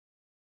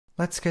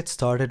Let's get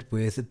started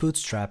with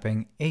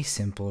bootstrapping a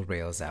simple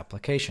Rails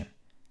application.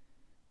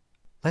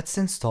 Let's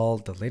install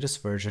the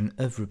latest version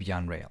of Ruby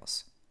on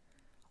Rails.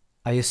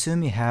 I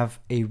assume you have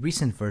a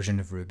recent version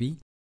of Ruby.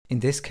 In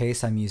this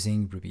case, I'm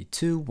using Ruby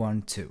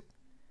 2.1.2.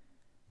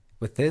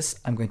 With this,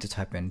 I'm going to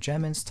type in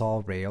gem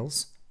install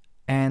Rails,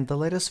 and the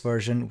latest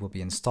version will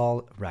be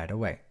installed right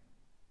away.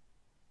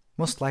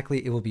 Most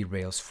likely it will be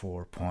Rails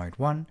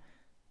 4.1,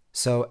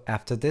 so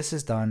after this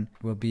is done,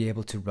 we'll be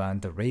able to run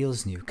the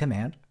Rails new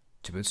command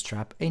to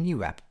bootstrap a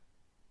new app.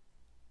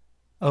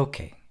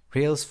 Okay,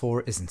 Rails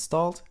 4 is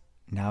installed.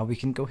 Now we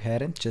can go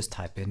ahead and just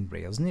type in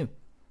Rails new.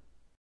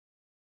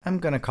 I'm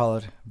going to call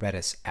it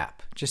Redis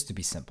app, just to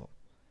be simple.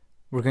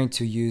 We're going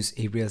to use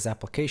a Rails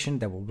application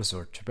that will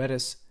resort to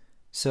Redis,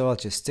 so I'll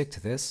just stick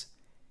to this.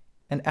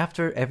 And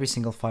after every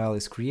single file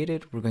is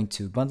created, we're going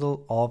to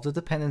bundle all of the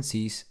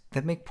dependencies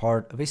that make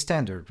part of a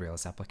standard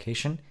Rails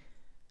application.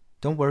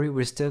 Don't worry,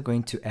 we're still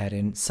going to add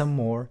in some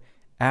more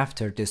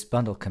after this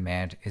bundle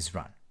command is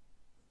run.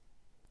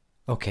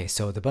 Okay,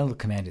 so the bundle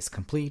command is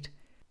complete.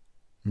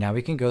 Now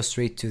we can go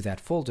straight to that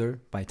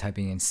folder by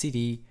typing in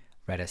cd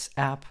redis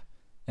app,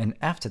 and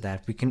after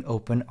that we can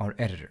open our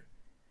editor.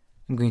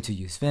 I'm going to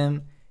use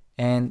Vim,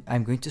 and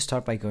I'm going to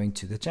start by going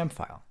to the gem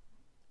file.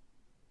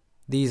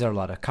 These are a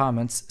lot of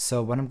comments,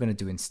 so what I'm going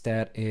to do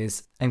instead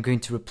is I'm going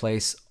to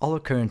replace all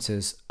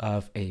occurrences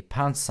of a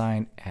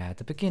 £sign at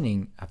the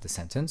beginning of the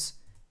sentence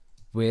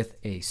with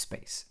a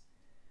space.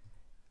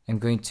 I'm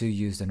going to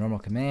use the normal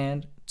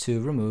command to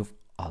remove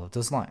all of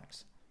those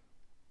lines.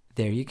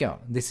 There you go.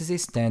 This is a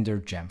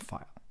standard gem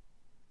file.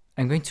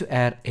 I'm going to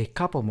add a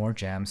couple more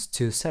gems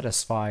to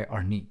satisfy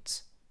our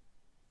needs.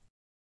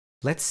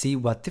 Let's see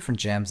what different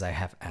gems I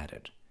have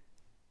added.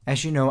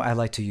 As you know, I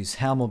like to use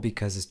Haml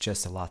because it's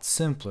just a lot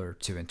simpler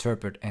to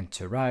interpret and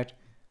to write,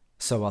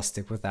 so I'll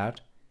stick with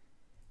that.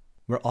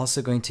 We're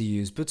also going to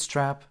use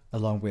Bootstrap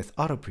along with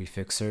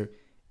AutoPrefixer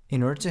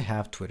in order to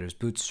have Twitter's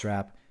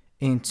Bootstrap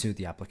into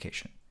the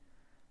application.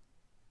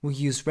 We'll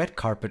use Red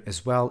Carpet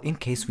as well in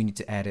case we need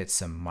to edit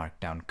some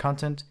markdown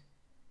content.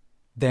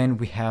 Then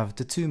we have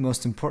the two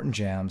most important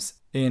gems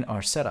in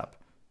our setup.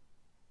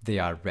 They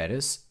are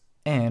Redis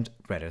and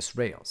Redis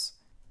Rails.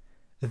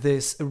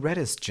 This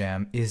Redis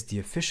gem is the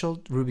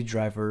official Ruby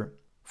driver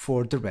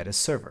for the Redis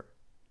server.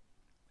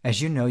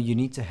 As you know, you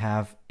need to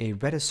have a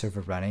Redis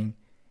server running,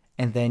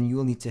 and then you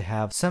will need to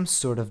have some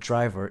sort of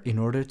driver in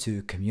order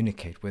to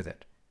communicate with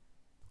it.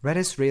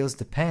 Redis Rails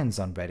depends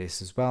on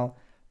Redis as well,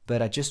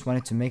 but I just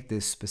wanted to make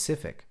this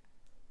specific.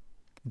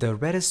 The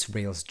Redis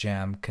Rails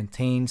gem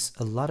contains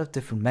a lot of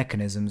different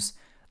mechanisms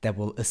that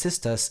will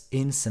assist us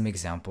in some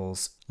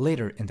examples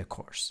later in the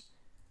course.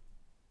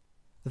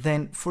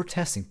 Then, for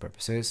testing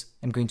purposes,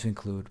 I'm going to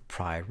include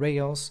pry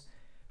Rails,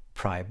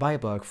 pry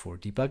bybug for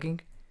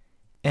debugging,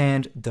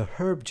 and the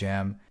herb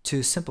gem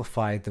to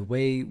simplify the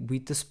way we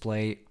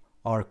display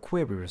our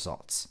query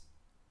results.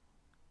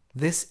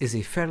 This is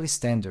a fairly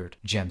standard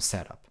gem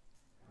setup.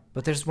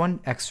 But there's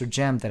one extra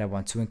gem that I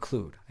want to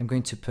include. I'm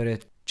going to put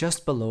it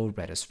just below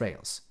Redis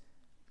Rails.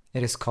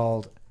 It is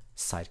called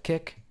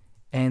Sidekick,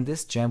 and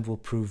this gem will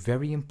prove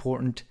very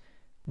important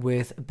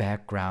with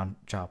background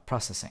job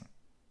processing.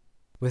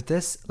 With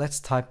this, let's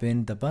type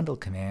in the bundle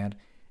command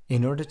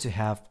in order to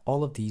have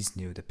all of these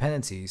new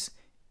dependencies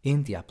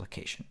in the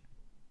application.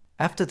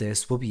 After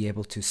this, we'll be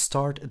able to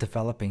start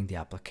developing the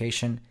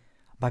application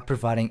by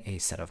providing a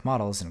set of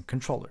models and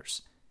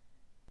controllers.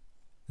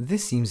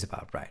 This seems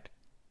about right.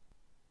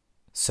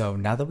 So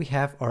now that we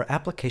have our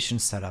application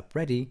set up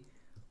ready,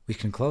 we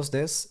can close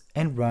this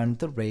and run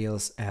the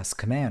Rails as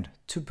command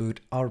to boot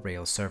our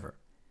Rails server.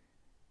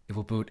 It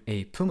will boot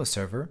a Puma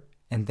server,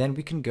 and then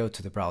we can go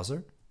to the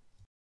browser,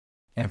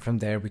 and from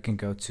there we can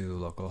go to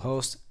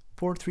localhost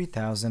port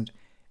 3000,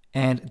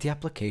 and the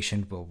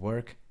application will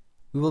work.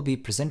 We will be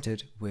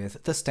presented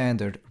with the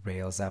standard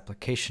Rails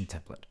application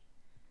template.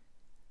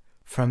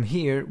 From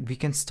here, we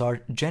can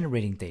start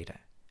generating data,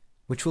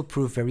 which will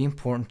prove very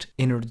important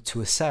in order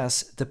to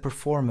assess the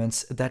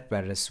performance that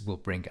Redis will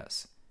bring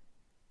us.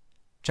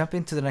 Jump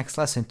into the next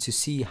lesson to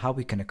see how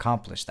we can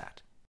accomplish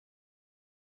that.